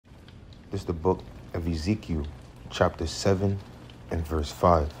This is the book of Ezekiel, chapter 7 and verse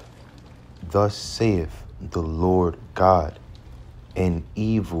 5. Thus saith the Lord God, and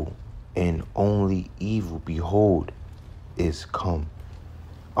evil and only evil, behold, is come.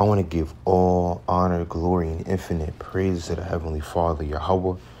 I want to give all honor, glory, and infinite praise to the Heavenly Father,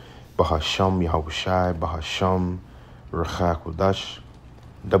 Yahweh, Bahasham, Yahushai, Bahasham, SHAQADAN.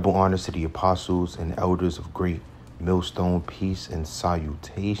 Double honors to the apostles and elders of great millstone, peace and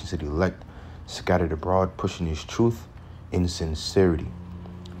salutations to the elect scattered abroad, pushing his truth in sincerity.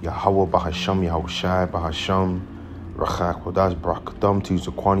 Yahweh, Bahasham, Yahushai, Bahasham, SHAQADAN, Brakatam, to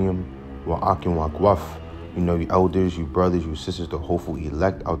Zaquanium, Wa'akim, Wa'gwaf. You know, you elders, you brothers, you sisters, the hopeful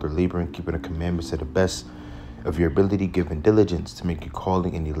elect out there laboring, keeping the commandments to the best of your ability, giving diligence to make your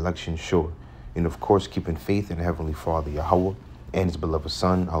calling and election sure. And of course, keeping faith in the Heavenly Father, Yahweh, and his beloved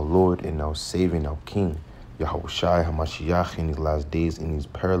Son, our Lord and our Savior and our King, Yahushai HaMashiach, in these last days, in these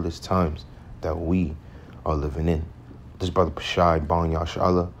perilous times that we are living in. This brother Pashai, Bon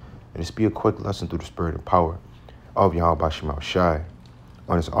Yashala, and this be a quick lesson through the spirit and power of Yahweh Bashim Shai.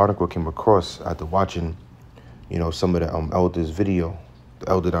 On this article I came across after watching, you know, some of the elders' video, the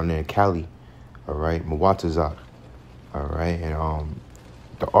elder down there in Cali, all right, Mwatazak, all right, and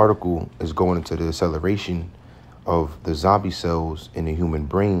the article is going into the acceleration of the zombie cells in the human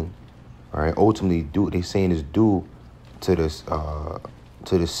brain, all right. Ultimately, they saying is due to this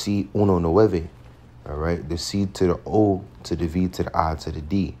to the C uno nueve, all right, the C to the O to the V to the I to the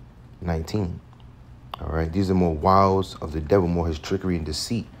D, 19, all right. These are more wiles of the devil, more his trickery and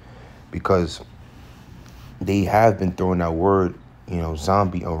deceit, because they have been throwing that word, you know,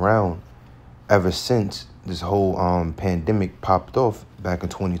 zombie around ever since this whole pandemic popped off back in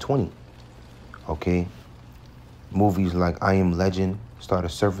 2020. Okay, movies like I Am Legend started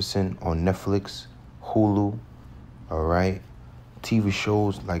surfacing on Netflix, Hulu, all right. TV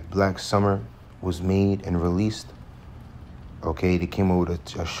shows like Black Summer was made and released. Okay, they came out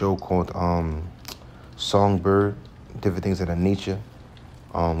with a show called Songbird, different things of that nature.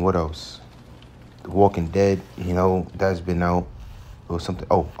 What else? The Walking Dead, you know, that's been out. It was something.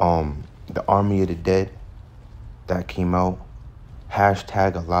 Oh, The Army of the Dead, that came out.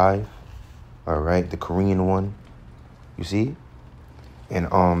 #Alive, all right, the Korean one. You see, and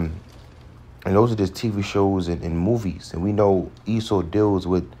those are just TV shows and movies, and we know Esau deals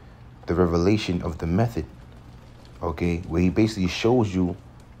with the revelation of the method. Okay, where he basically shows you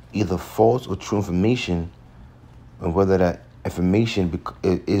either false or true information, and whether that information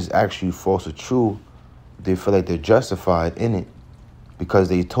is actually false or true, they feel like they're justified in it because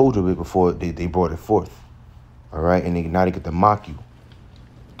they told you it before they brought it forth. All right, and now they get to mock you.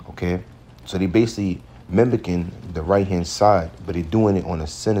 Okay, so they basically mimicking the right-hand side, but they're doing it on a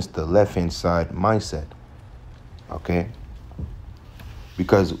sinister left-hand side mindset. Okay,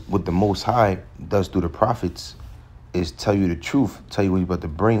 because what the Most High does through the prophets is tell you the truth, tell you what you're about to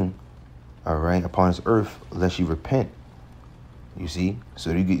bring, all right, upon this earth, unless you repent. You see,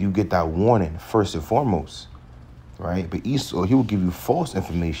 so you get that warning first and foremost, right? But Esau, he will give you false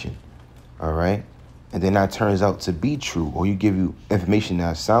information, all right, and then that turns out to be true, or you give you information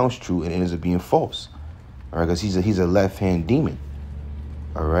that sounds true and it ends up being false, all right, because he's a left-hand demon,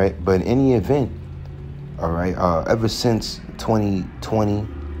 all right. But in any event, all right, ever since 2020,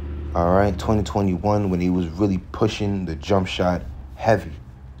 all right, 2021, when he was really pushing the jump shot heavy,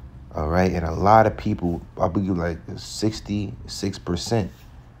 all right, and a lot of people, I believe like 66%,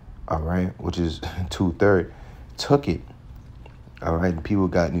 all right, which is 2/3, took it, all right. And people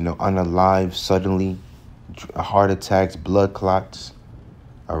got, you know, unalive suddenly, heart attacks, blood clots,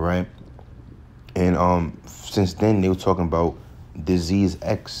 all right. And since then they were talking about disease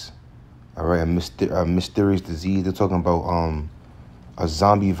X, all right, a mysterious disease. They're talking about a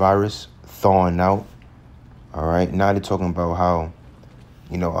zombie virus thawing out, all right. Now they're talking about how,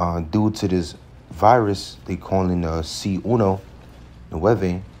 you know, due to this virus, they calling C uno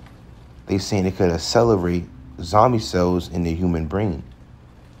nueve, they saying it could accelerate zombie cells in the human brain,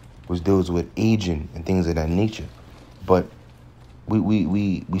 which deals with aging and things of that nature. But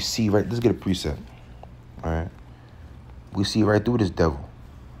we see right. Let's get a precept, all right. We see right through this devil.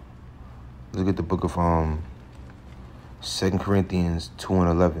 Look at the book of 2 Corinthians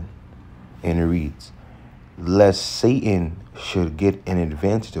 2:11, and it reads, lest Satan should get an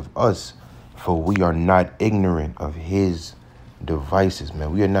advantage of us, for we are not ignorant of his devices,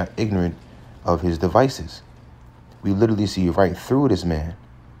 man. We are not ignorant of his devices. We literally see right through this man,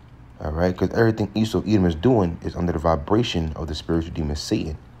 all right, because everything Esau Edom is doing is under the vibration of the spiritual demon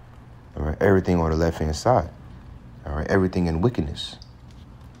Satan, all right. Everything on the left-hand side, all right, everything in wickedness,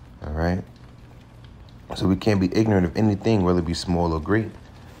 all right. So we can't be ignorant of anything, whether it be small or great,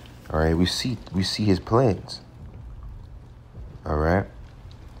 All right, we see his plans. All right.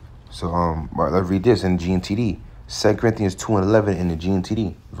 So let's read this in GNTD. 2 Corinthians 2:11 in the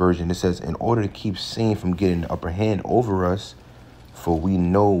GNTD version. It says, in order to keep Satan from getting the upper hand over us, for we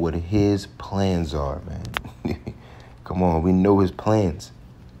know what his plans are, man. Come on, we know his plans.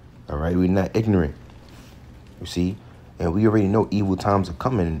 All right, we're not ignorant. You see? And we already know evil times are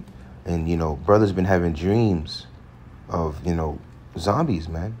coming. And, you know, brothers been having dreams of, you know, zombies,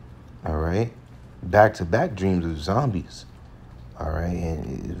 man. All right? Back-to-back dreams of zombies. All right?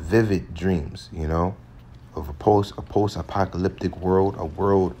 And vivid dreams, you know, of a post-apocalyptic world, a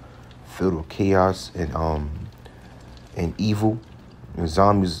world filled with chaos and evil. And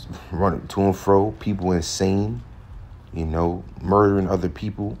zombies running to and fro, people insane, you know, murdering other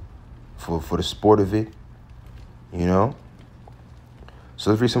people for the sport of it, you know. So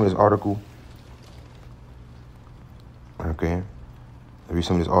let's read some of this article. Okay. Let's read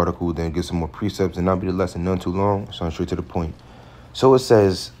some of this article, then get some more precepts, and not be the lesson none too long. So I'm straight to the point. So it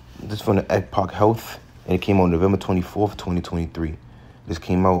says, this is from the Epoch Health, and it came out November 24th, 2023. This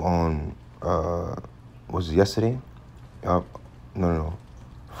came out on, was it yesterday? No.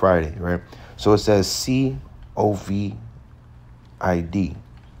 Friday, right? So it says COVID,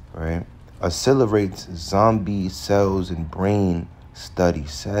 right? Accelerates zombie cells in brain study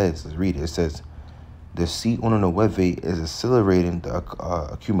says. Let's read it. It says, the C1 is accelerating the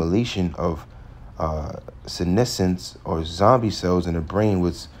accumulation of senescence or zombie cells in the brain,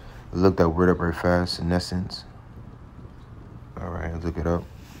 which, look that word up very fast, senescence. All right, look it up.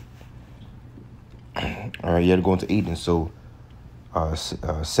 All right, you had to go into agents. So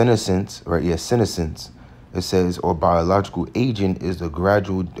senescence, right? Yeah, senescence. It says, or biological agent is the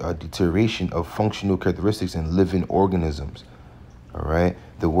gradual deterioration of functional characteristics in living organisms. All right.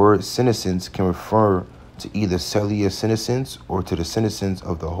 The word senescence can refer to either cellular senescence or to the senescence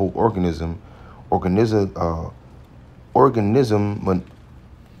of the whole organism. Organism. How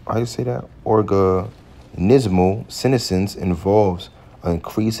do you say that? Organismal senescence involves an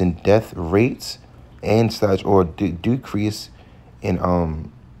increase in death rates and or decrease in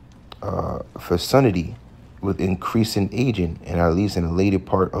fecundity with increasing aging, and at least in the later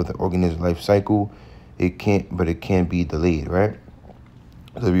part of the organism's life cycle, it can be delayed, right?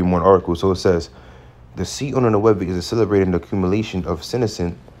 Let's read more article. So it says, the C1 is accelerating the accumulation of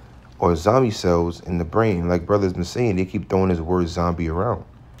senescent or zombie cells in the brain. Like brothers been saying, they keep throwing this word zombie around.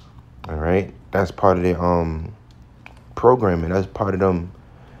 All right, that's part of their programming. That's part of them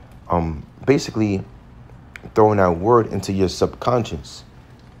basically throwing that word into your subconscious.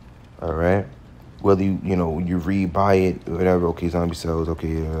 All right, whether you read by it, whatever. Okay, zombie cells.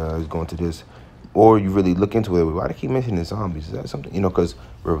 Okay, let's go into this, or you really look into it. Why do they keep mentioning zombies? Is that something, because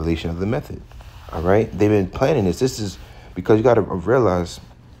revelation of the method. All right, they've been planning this. This is because you got to realize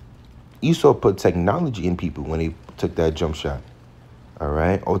Esau put technology in people when they took that jump shot. All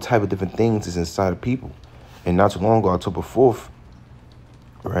right, all type of different things is inside of people. And not too long ago, October 4th,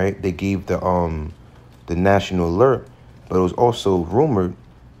 right, they gave the national alert, but it was also rumored,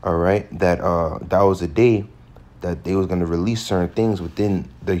 all right, that that was a day that they was going to release certain things within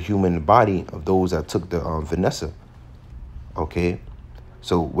the human body of those that took the Vanessa. Okay,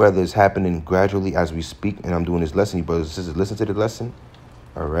 so whether it's happening gradually as we speak, and I'm doing this lesson, you brothers and sisters, listen to the lesson,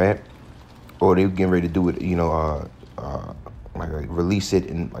 all right, or they're getting ready to do it, like release it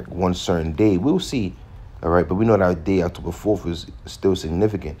in like one certain day. We'll see. All right. But we know that day, October 4th, is still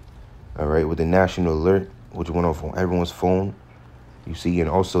significant. All right. With the national alert, which went off on everyone's phone, you see, and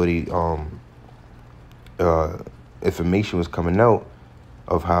also the information was coming out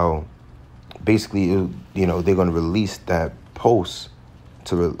of how basically, they're going to release that pulse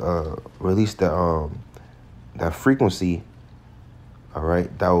to release that that frequency. All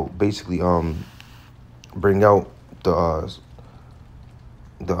right. That will basically bring out the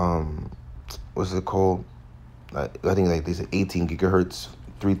what's it called? I think like they said 18 gigahertz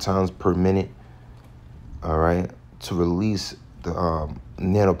 3 times per minute. All right, to release the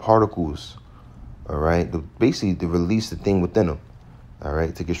nanoparticles. All right, basically to release the thing within them. All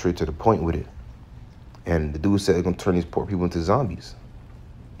right, to get straight to the point with it. And the dude said they're gonna turn these poor people into zombies.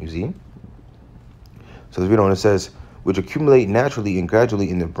 You see? So let's read on. It says, which accumulate naturally and gradually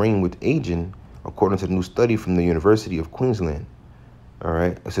in the brain with aging, according to the new study from the University of Queensland. All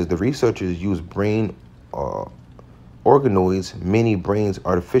right. It says the researchers use brain organoids, mini brains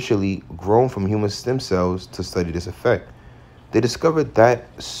artificially grown from human stem cells to study this effect. They discovered that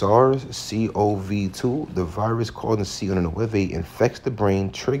SARS-CoV-2, the virus causing C1 infects the brain,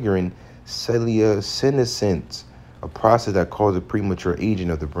 triggering cellular senescence, a process that causes premature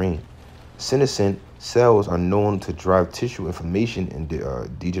aging of the brain. Senescent cells are known to drive tissue inflammation and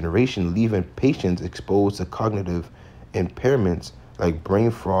degeneration, leaving patients exposed to cognitive impairments like brain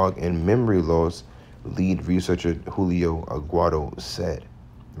fog and memory loss, lead researcher Julio Aguado said.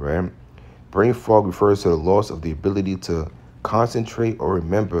 Right? Brain fog refers to the loss of the ability to concentrate or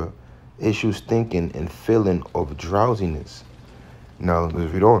remember, issues thinking and feeling of drowsiness. Now,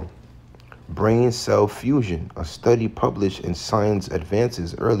 let's read on. Brain cell fusion. A study published in Science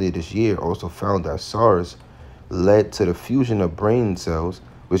Advances earlier this year also found that SARS led to the fusion of brain cells,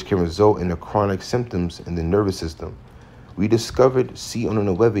 which can result in the chronic symptoms in the nervous system. We discovered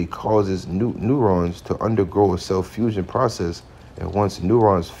C9 causes neurons to undergo a cell fusion process, and once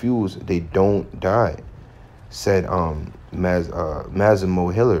neurons fuse, they don't die, said Massimo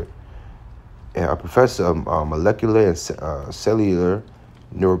Hiller, a professor of molecular and cellular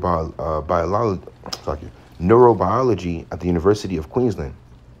neurobiology at the University of Queensland.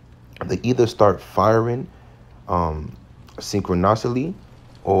 They either start firing synchronously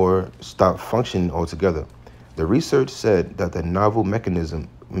or stop functioning altogether. The research said that the novel mechanism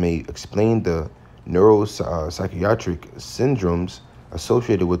may explain the neuropsychiatric syndromes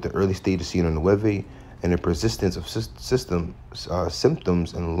associated with the early stage of C9 and the persistence of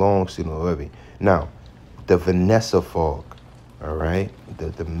symptoms in long C9. Now, the Vanessa fog, all right,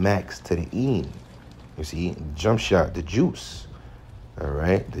 the max to the E, you see, jump shot, the juice, all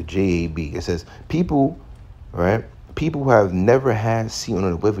right, the JAB. It says people, right, people who have never had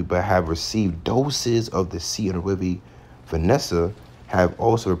C9 but have received doses of the C9 Vanessa have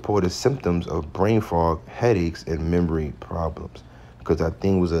also reported symptoms of brain fog, headaches, and memory problems. Because that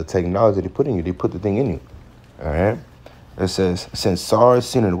thing was a technology they put in you. They put the thing in you. All right. It says, since SARS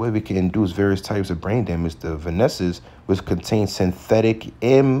C9 can induce various types of brain damage, the Vanessas, which contain synthetic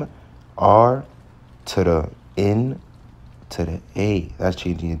MR to the N to the A, that's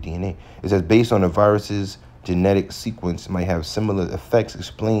changing your DNA. It says, based on the virus's genetic sequence, might have similar effects,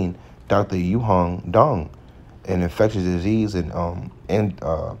 explained Dr. Yuhong Dong, an infectious disease and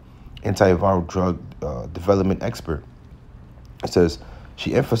antiviral drug development expert. It says,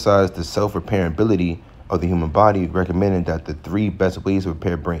 she emphasized the self-repairing ability of the human body, recommending that the 3 best ways to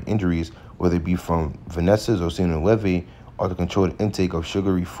repair brain injuries, whether it be from Vanessas or C9, are to control the intake of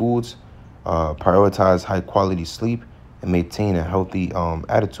sugary foods, prioritize high-quality sleep, and maintain a healthy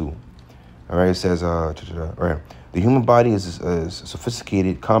attitude. All right, it says, all right, the human body is a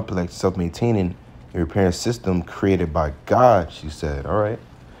sophisticated, complex, self-maintaining and repairing system created by God, she said. All right.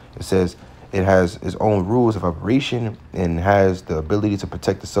 It says it has its own rules of operation and has the ability to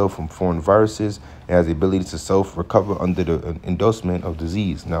protect itself from foreign viruses. It has the ability to self-recover under the endorsement of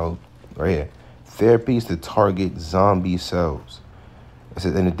disease. Now, right here, therapies to target zombie cells. It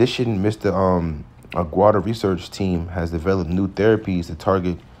says, in addition, Mr. Aguado research team has developed new therapies to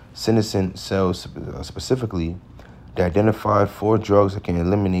target senescent cells specifically. They identified 4 drugs that can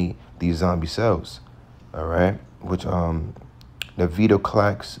eliminate these zombie cells. All right, which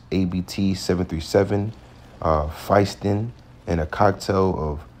Navitoclax, ABT 737, Feistin, and a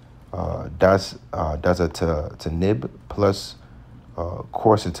cocktail of dasatinib plus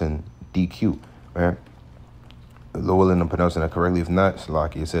quercetin, DQ. Right. Llewellyn, I'm pronouncing that correctly. If not,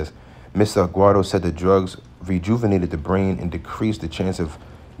 SHAQADAN. It says, Mr. Aguado said the drugs rejuvenated the brain and decreased the chance of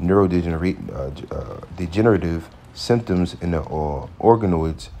neurodegenerative symptoms in the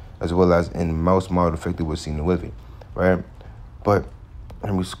organoids, as well as in mouse model affected with C9, right? But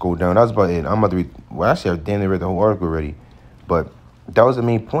let me scroll down. That was about it. I'm about to read. Well, actually, I damn near read the whole article already, but that was the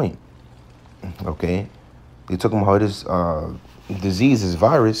main point. Okay, they're talking about how this disease, this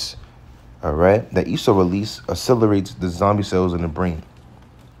virus, all right, that ESO release accelerates the zombie cells in the brain.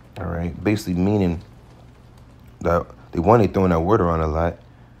 All right, basically meaning that they throwing that word around a lot,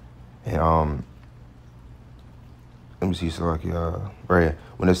 and let me see, so like right here,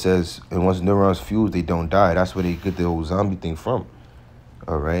 when it says, and once neurons fuse, they don't die. That's where they get the whole zombie thing from.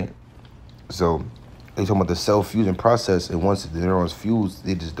 All right, so they talking about the cell fusion process, and once the neurons fuse,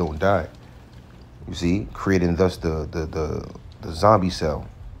 they just don't die. You see, creating thus the zombie cell.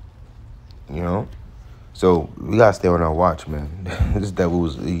 You know, so we gotta stay on our watch, man. This devil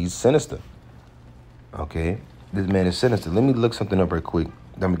he's sinister. Okay, this man is sinister. Let me look something up right quick.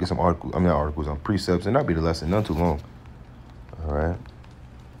 Then we get some articles. Not articles, on precepts, and that'll be the lesson. Not too long. All right.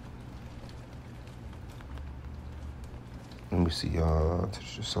 Let me see.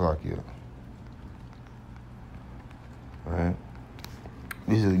 SHAQADAN. All right.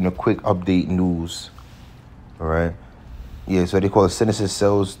 This is quick update news. All right. Yeah, so they call it senescent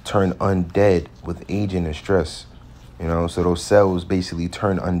cells turn undead with aging and stress. You know, so those cells basically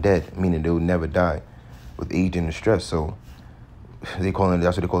turn undead, meaning they will never die with aging and stress. So that's what they call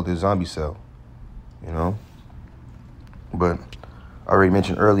it, the zombie cell. you know. But I already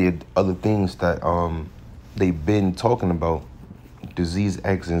mentioned earlier other things that they've been talking about, disease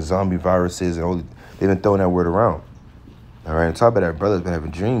X and zombie viruses, and all. They've been throwing that word around. All right, on top of that, brothers been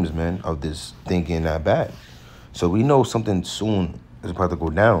having dreams, man, of this thing getting that bad. So we know something soon is about to go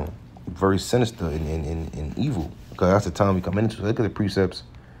down, very sinister and evil, because that's the time we come into. Look at the precepts,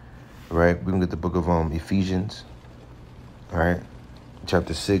 right? We're gonna get the book of Ephesians, all right,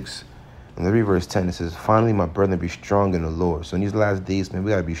 chapter 6. And the verse 10, it says, finally, my brethren, be strong in the Lord. So in these last days, man,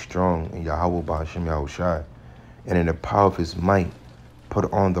 we got to be strong in Yahweh, Ba'ashem, Yahushai, and in the power of his might,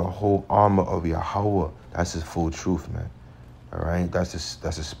 put on the whole armor of Yahweh. That's his full truth, man. All right, that's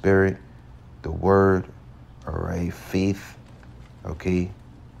the spirit, the word, all right, faith, okay,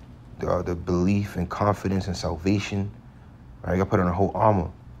 the belief and confidence and salvation. All right, you got to put on the whole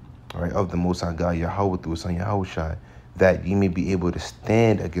armor, all right, of the Most High God, Yahweh, through his son Yahushai, that ye may be able to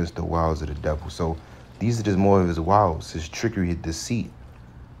stand against the wiles of the devil. So these are just more of his wiles, his trickery, his deceit,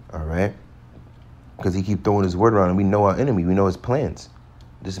 all right? Because he keep throwing his word around, and we know our enemy. We know his plans.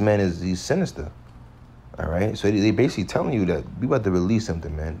 This man he's sinister, all right? So they basically telling you that we about to release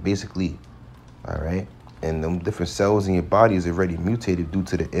something, man, basically, all right? And them different cells in your body is already mutated due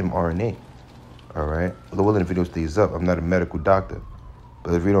to the mRNA, all right? The will in the video stays up. I'm not a medical doctor,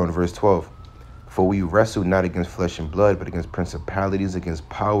 but let's read on verse 12. For we wrestle not against flesh and blood, but against principalities, against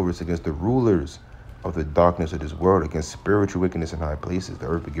powers, against the rulers of the darkness of this world, against spiritual wickedness in high places. The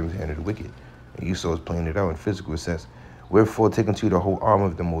earth begins the hand of the wicked. And Esau is playing it out in physical. It says, wherefore take unto you the whole armor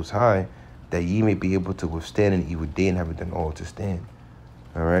of the Most High, that ye may be able to withstand an evil day and having done all to stand.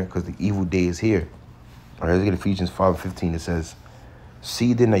 All right, because the evil day is here. All right, look at Ephesians 5:15. It says,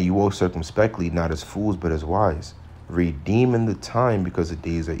 see then that you walk circumspectly, not as fools, but as wise, redeeming the time because the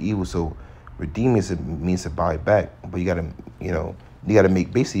days are evil. So redeem means to buy back, but you gotta, you gotta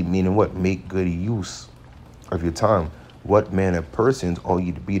make, basically meaning what? Make good use of your time. What manner of persons ought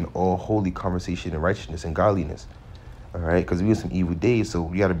you to be in all holy conversation and righteousness and godliness? All right, because we have some evil days, so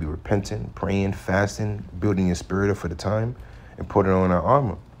we gotta be repenting, praying, fasting, building your spirit up for the time, and putting on our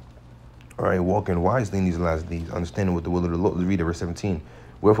armor. All right, walking wisely in these last days, understanding what the will of the Lord. Let's read it, verse 17.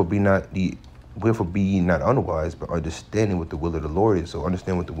 Wherefore be ye not unwise, but understanding what the will of the Lord is. So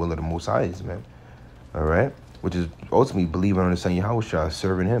understand what the will of the Most High is, man. All right? Which is ultimately believing on the son Yahushua,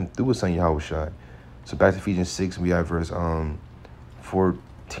 serving him through his son Yahushua. So back to Ephesians 6, we have verse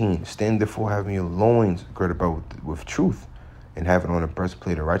 14. Stand therefore having your loins girded about with truth, and having on a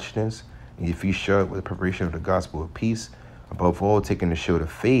breastplate of righteousness, and your feet shod with the preparation of the gospel of peace. Above all, taking the shield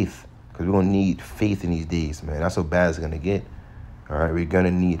of faith, because we're going to need faith in these days, man. That's how bad it's going to get. All right, we're going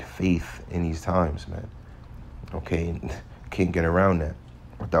to need faith in these times, man. Okay, can't get around that.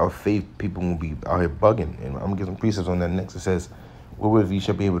 Without faith, people will be out here bugging. And I'm going to get some precepts on that next. It says, wherewith ye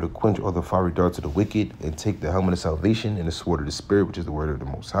shall be able to quench all the fiery darts of the wicked, and take the helmet of salvation and the sword of the Spirit, which is the word of the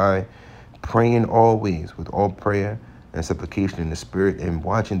Most High, praying always with all prayer and supplication in the Spirit, and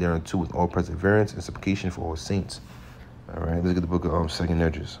watching thereunto with all perseverance and supplication for all saints. All right, let's get the book of 2nd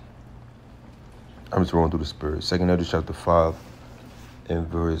Esdras. I'm just rolling through the Spirit. 2nd Esdras chapter 5. In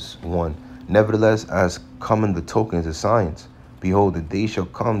verse 1, nevertheless, as coming the tokens and signs, behold, the day shall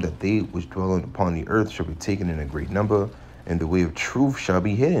come that they which dwell upon the earth shall be taken in a great number, and the way of truth shall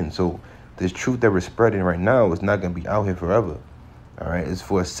be hidden. So this truth that we're spreading right now is not going to be out here forever. All right, it's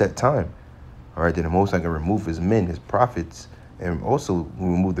for a set time. All right, then the Most High can remove his men, his prophets, and also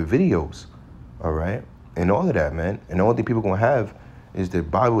remove the videos. All right, and all of that, man. And the only thing people going to have is the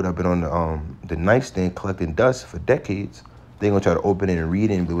Bible that have been on the nightstand collecting dust for decades. They're going to try to open it and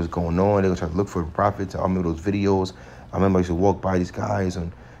read it and what's going on. They're going to try to look for the prophets. I remember those videos. I remember I used to walk by these guys,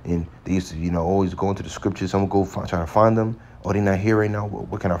 and they used to, always go into the scriptures. I'm going to go try to find them. Oh, they're not here right now.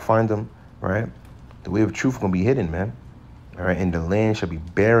 Where can I find them? Right? The way of truth is going to be hidden, man. All right? And the land shall be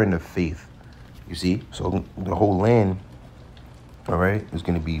barren of faith. You see? So the whole land, all right, is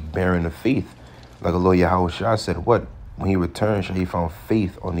going to be barren of faith. Like Allah Yahushua said, what? When he returns, shall he find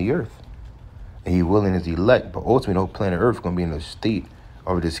faith on the earth? And he willing his elect, but ultimately the whole planet Earth is going to be in a state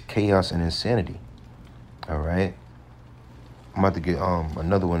of this chaos and insanity. All right? I'm about to get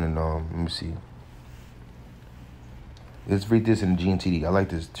another one, and let me see. Let's read this in the GNTD. I like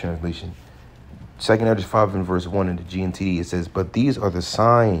this translation. 2nd Esdras 5 and verse 1 in the GNTD, it says, but these are the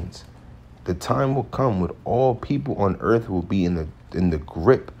signs. The time will come when all people on earth will be in the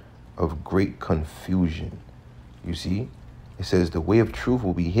grip of great confusion. You see? It says the way of truth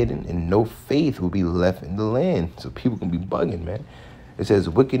will be hidden, and no faith will be left in the land. So people can be bugging, man. It says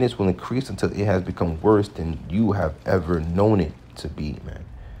wickedness will increase until it has become worse than you have ever known it to be, man.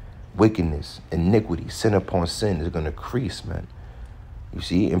 Wickedness, iniquity, sin upon sin is going to increase, man. You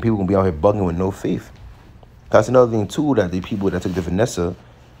see? And people going to be out here bugging with no faith. That's another thing too, that the people that took the Vanessa,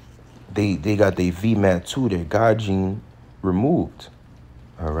 they got their VMAT too, their God gene removed.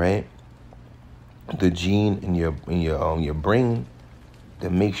 All right, the gene in your brain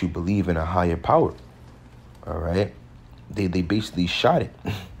that makes you believe in a higher power. All right, they basically shot it,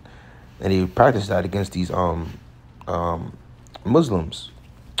 and they practiced that against these Muslims.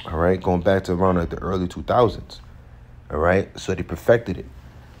 All right, going back to around like the early 2000s. All right, so they perfected it.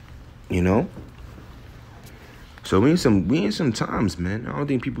 You know. So we in some times, man. I don't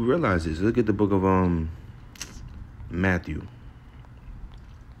think people realize this. Look at the book of Matthew.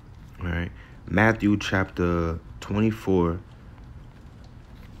 All right, Matthew chapter 24.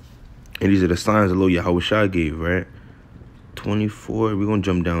 And these are the signs the Lord Yahweh gave, right? 24. We're gonna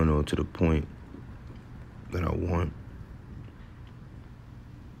jump down though to the point that I want.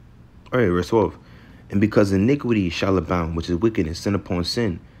 All right, verse 12. And because iniquity shall abound, which is wickedness, sin upon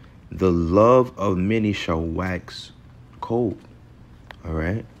sin, the love of many shall wax cold. All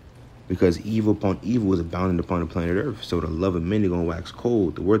right? Because evil upon evil is abounding upon the planet Earth. So the love of many going to wax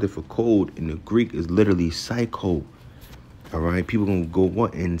cold. The word there for cold in the Greek is literally psycho. All right? People going to go,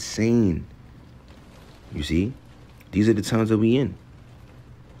 what? Insane. You see? These are the times that we in.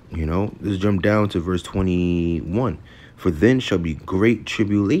 You know? Let's jump down to verse 21. For then shall be great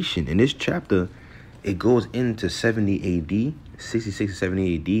tribulation. In this chapter, it goes into 70 AD. 66 to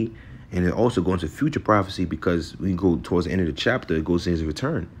 70 AD, and it also goes into future prophecy because we go towards the end of the chapter, it goes to his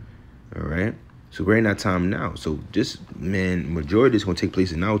return. All right, so we're in that time now. So this, man, majority of this is going to take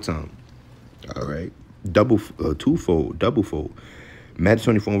place in our time. All right, twofold, doublefold. Matthew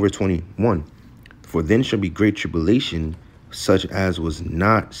 24 verse 21. For then shall be great tribulation, such as was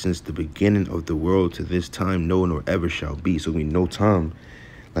not since the beginning of the world to this time, no nor ever shall be. So we no time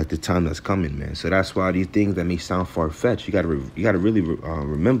like the time that's coming, man. So that's why these things that may sound far-fetched, you gotta really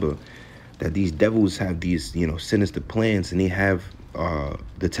remember that these devils have these, you know, sinister plans, and they have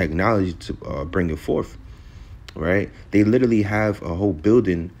the technology to bring it forth, right? They literally have a whole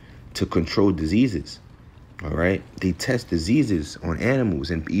building to control diseases, all right? They test diseases on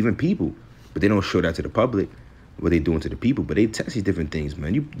animals and even people, but they don't show that to the public, what they doing to the people, but they test these different things,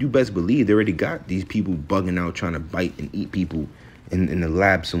 man. You best believe they already got these people bugging out, trying to bite and eat people in the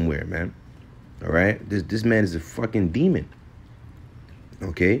lab somewhere, man. All right, this man is a fucking demon.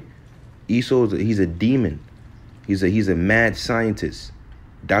 Okay, Esau's he's a demon. He's a mad scientist.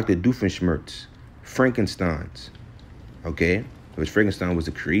 Dr. Doofenshmirtz, Frankenstein's. Okay, which Frankenstein was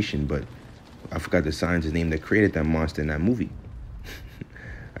a creation, but I forgot the scientist's name that created that monster in that movie.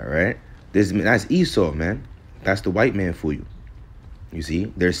 All right, that's Esau, man. That's the white man for you. You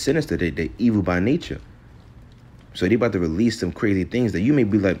see, they're sinister. They're evil by nature. So they about to release some crazy things that you may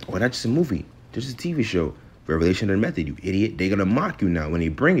be like, oh, that's just a movie. This is a TV show. Revelation of the Method, you idiot. They're gonna mock you now when they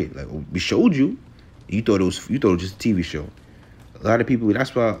bring it. Like, oh, we showed you. You thought it was just a TV show. A lot of people,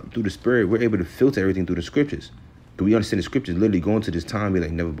 that's why through the Spirit, we're able to filter everything through the scriptures. Because we understand the scriptures literally going to this time be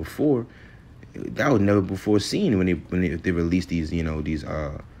like never before. That was never before seen when they released these, you know, these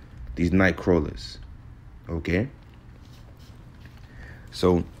night crawlers. Okay?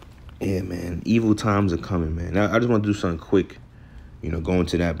 So yeah, man, evil times are coming, man. Now, I just want to do something quick, you know, go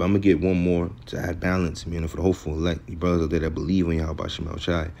into that. But I'm going to get one more to add balance, you know, for the hopeful elect, you brothers out there that believe in Yahweh Shem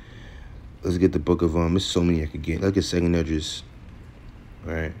Shai. Let's get the book of, there's so many I could get. Let's get 2nd Esdras,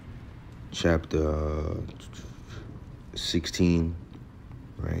 right? Chapter 16,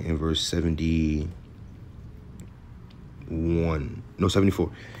 right? In verse 74.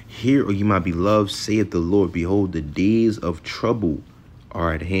 Hear, O ye my beloved, saith the Lord, behold, the days of trouble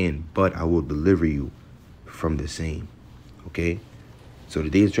are at hand, but I will deliver you from the same. Okay, so the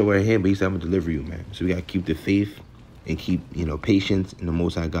days of trouble are at hand, but he's going to deliver you, man. So we got to keep the faith and keep, you know, patience in the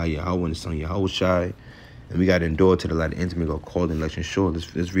Most High God Yahweh and the Son Yahweh Shai, and we got to endure to the latter end to make our called and election sure.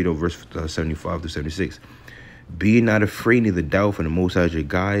 Let's read over verse 75 to 76. Be ye not afraid, neither doubt, for the Most High is your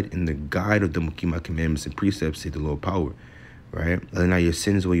guide, and the guide of them will keep my commandments and precepts, say the Lord power. Right? Let not your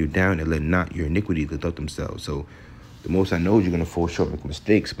sins weigh you down, and let not your iniquity lift up themselves. So the Most High knows you're going to fall short, make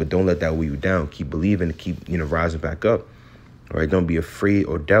mistakes, but don't let that weigh you down. Keep believing, keep, you know, rising back up. All right? Don't be afraid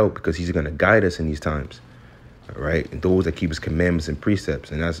or doubt, because he's going to guide us in these times. All right? And those that keep his commandments and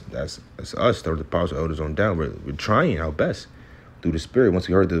precepts. And that's us, the apostles, elders on down. We're trying our best through the Spirit. Once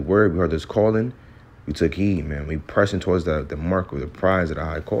we heard the word, we heard this calling, we took heed, man. We pressing towards the mark or the prize of the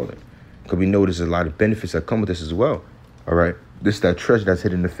high calling. Because we know there's a lot of benefits that come with this as well. All right? This is that treasure that's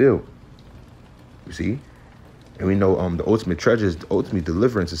hidden in the field. You see? And we know the ultimate treasure is the ultimate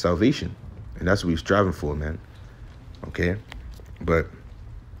deliverance and salvation. And that's what we're striving for, man. Okay? But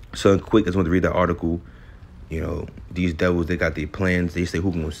something quick, I just want to read that article. You know, these devils, they got their plans. They say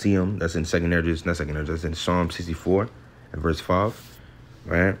who can see them. That's in second Esdras, not second Esdras, that's in Psalm 64 and verse 5,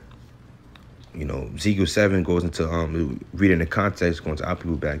 right? You know, Ezekiel 7 goes into, reading the context, going to our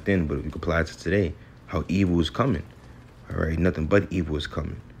people back then, but we can apply it to today, how evil is coming, all right? Nothing but evil is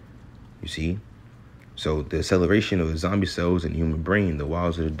coming, you see? So the acceleration of the zombie cells in the human brain, the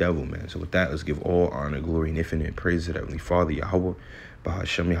wiles of the devil, man. So with that, let's give all honor, glory, and infinite praise to the Heavenly Father, Yahweh,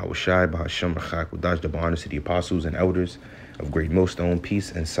 Bahashem Yahushai, Bahashem SHAQADAN, double honors to the apostles and elders of Great Millstone,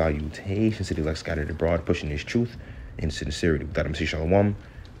 peace and salutations to the elect scattered abroad, pushing this truth in sincerity. With that, I'm saying shalom,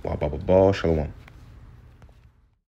 shalom.